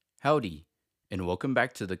Howdy, and welcome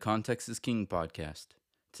back to the Context is King podcast.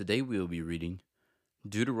 Today we will be reading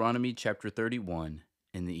Deuteronomy chapter 31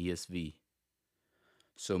 in the ESV.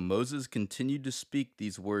 So Moses continued to speak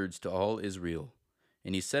these words to all Israel,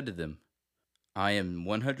 and he said to them, I am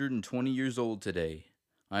 120 years old today.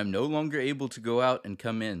 I am no longer able to go out and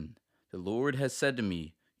come in. The Lord has said to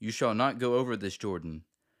me, You shall not go over this Jordan.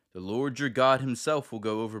 The Lord your God himself will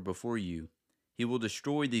go over before you. He will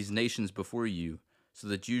destroy these nations before you, so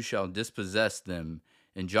that you shall dispossess them,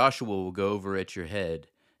 and Joshua will go over at your head,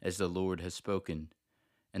 as the Lord has spoken.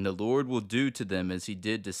 And the Lord will do to them as he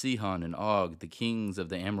did to Sihon and Og, the kings of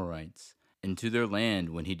the Amorites, and to their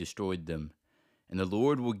land when he destroyed them. And the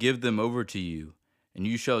Lord will give them over to you, and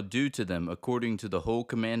you shall do to them according to the whole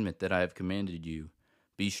commandment that I have commanded you.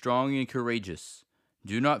 Be strong and courageous.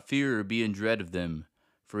 Do not fear or be in dread of them,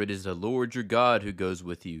 for it is the Lord your God who goes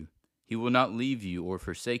with you. He will not leave you or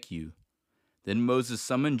forsake you. Then Moses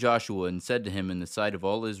summoned Joshua and said to him in the sight of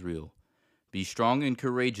all Israel, Be strong and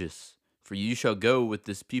courageous, for you shall go with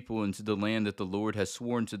this people into the land that the Lord has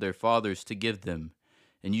sworn to their fathers to give them,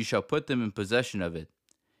 and you shall put them in possession of it.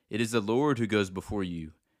 It is the Lord who goes before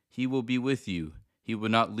you. He will be with you. He will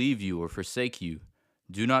not leave you or forsake you.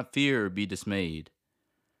 Do not fear or be dismayed.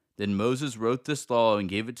 Then Moses wrote this law and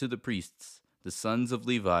gave it to the priests, the sons of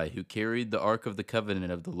Levi, who carried the ark of the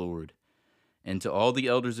covenant of the Lord, and to all the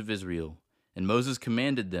elders of Israel. And Moses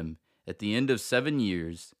commanded them, at the end of 7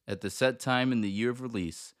 years, at the set time in the year of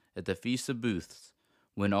release, at the Feast of Booths,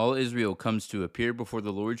 when all Israel comes to appear before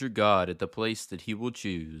the Lord your God at the place that he will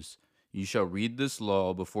choose, you shall read this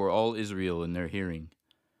law before all Israel in their hearing.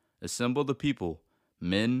 Assemble the people,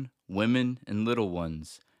 men, women, and little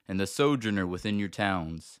ones, and the sojourner within your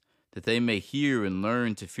towns, that they may hear and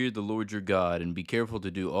learn to fear the Lord your God, and be careful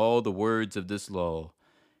to do all the words of this law,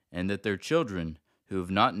 and that their children, who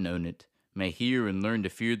have not known it, may hear and learn to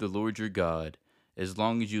fear the Lord your God, as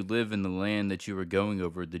long as you live in the land that you are going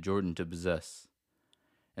over the Jordan to possess.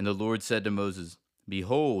 And the Lord said to Moses,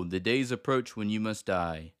 Behold, the days approach when you must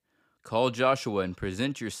die. Call Joshua and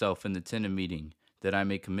present yourself in the tent of meeting, that I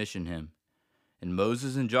may commission him. And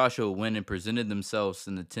Moses and Joshua went and presented themselves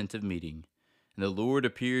in the tent of meeting. And the Lord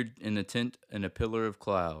appeared in the tent in a pillar of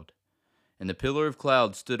cloud. And the pillar of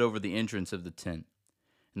cloud stood over the entrance of the tent.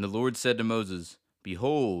 And the Lord said to Moses,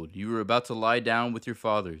 Behold, you are about to lie down with your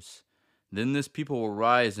fathers. Then this people will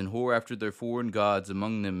rise and whore after their foreign gods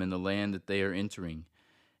among them in the land that they are entering.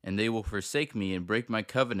 And they will forsake me and break my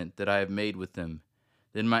covenant that I have made with them.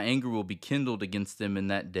 Then my anger will be kindled against them in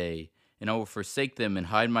that day, and I will forsake them and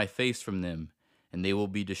hide my face from them, and they will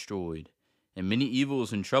be destroyed. And many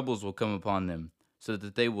evils and troubles will come upon them, so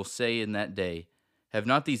that they will say in that day, Have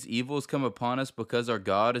not these evils come upon us because our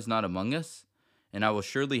God is not among us? And I will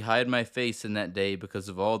surely hide my face in that day because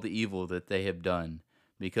of all the evil that they have done,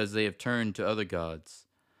 because they have turned to other gods.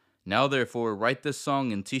 Now therefore write this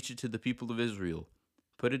song and teach it to the people of Israel.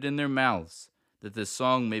 Put it in their mouths, that this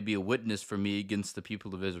song may be a witness for me against the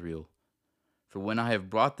people of Israel. For when I have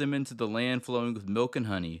brought them into the land flowing with milk and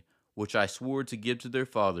honey, which I swore to give to their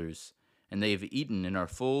fathers, and they have eaten and are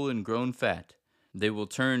full and grown fat, they will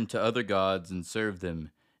turn to other gods and serve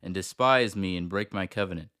them, and despise me and break my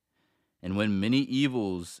covenant. And when many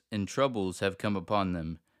evils and troubles have come upon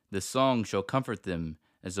them, this song shall comfort them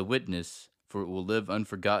as a witness, for it will live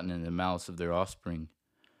unforgotten in the mouths of their offspring.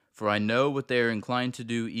 For I know what they are inclined to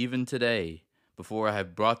do even today, before I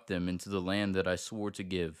have brought them into the land that I swore to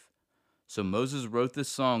give. So Moses wrote this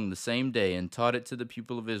song the same day and taught it to the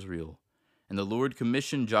people of Israel. And the Lord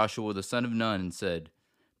commissioned Joshua the son of Nun and said,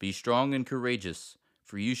 Be strong and courageous,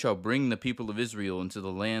 for you shall bring the people of Israel into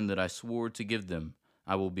the land that I swore to give them.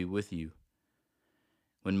 I will be with you.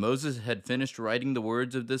 When Moses had finished writing the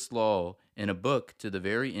words of this law in a book to the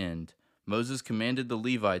very end, Moses commanded the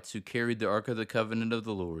Levites who carried the ark of the covenant of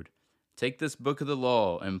the Lord, Take this book of the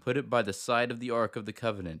law and put it by the side of the ark of the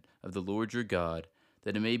covenant of the Lord your God,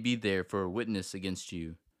 that it may be there for a witness against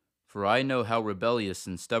you. For I know how rebellious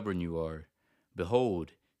and stubborn you are.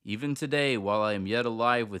 Behold, even today, while I am yet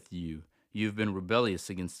alive with you, you have been rebellious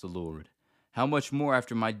against the Lord. How much more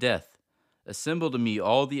after my death? Assemble to me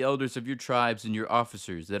all the elders of your tribes and your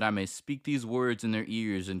officers, that I may speak these words in their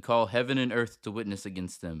ears and call heaven and earth to witness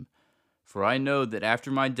against them. For I know that after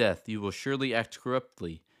my death you will surely act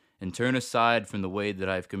corruptly, and turn aside from the way that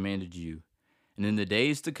I have commanded you. And in the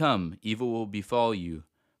days to come evil will befall you,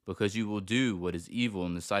 because you will do what is evil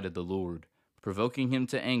in the sight of the Lord, provoking him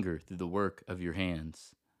to anger through the work of your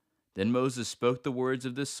hands. Then Moses spoke the words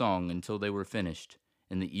of this song until they were finished,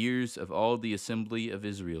 in the ears of all the assembly of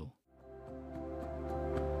Israel.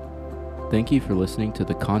 Thank you for listening to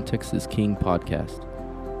the Context is King podcast.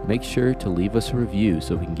 Make sure to leave us a review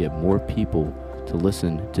so we can get more people to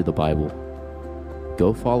listen to the Bible.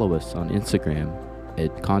 Go follow us on Instagram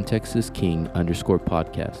at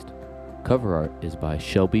contextisking_podcast. Cover art is by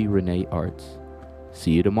Shelby Renee Arts.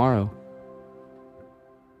 See you tomorrow.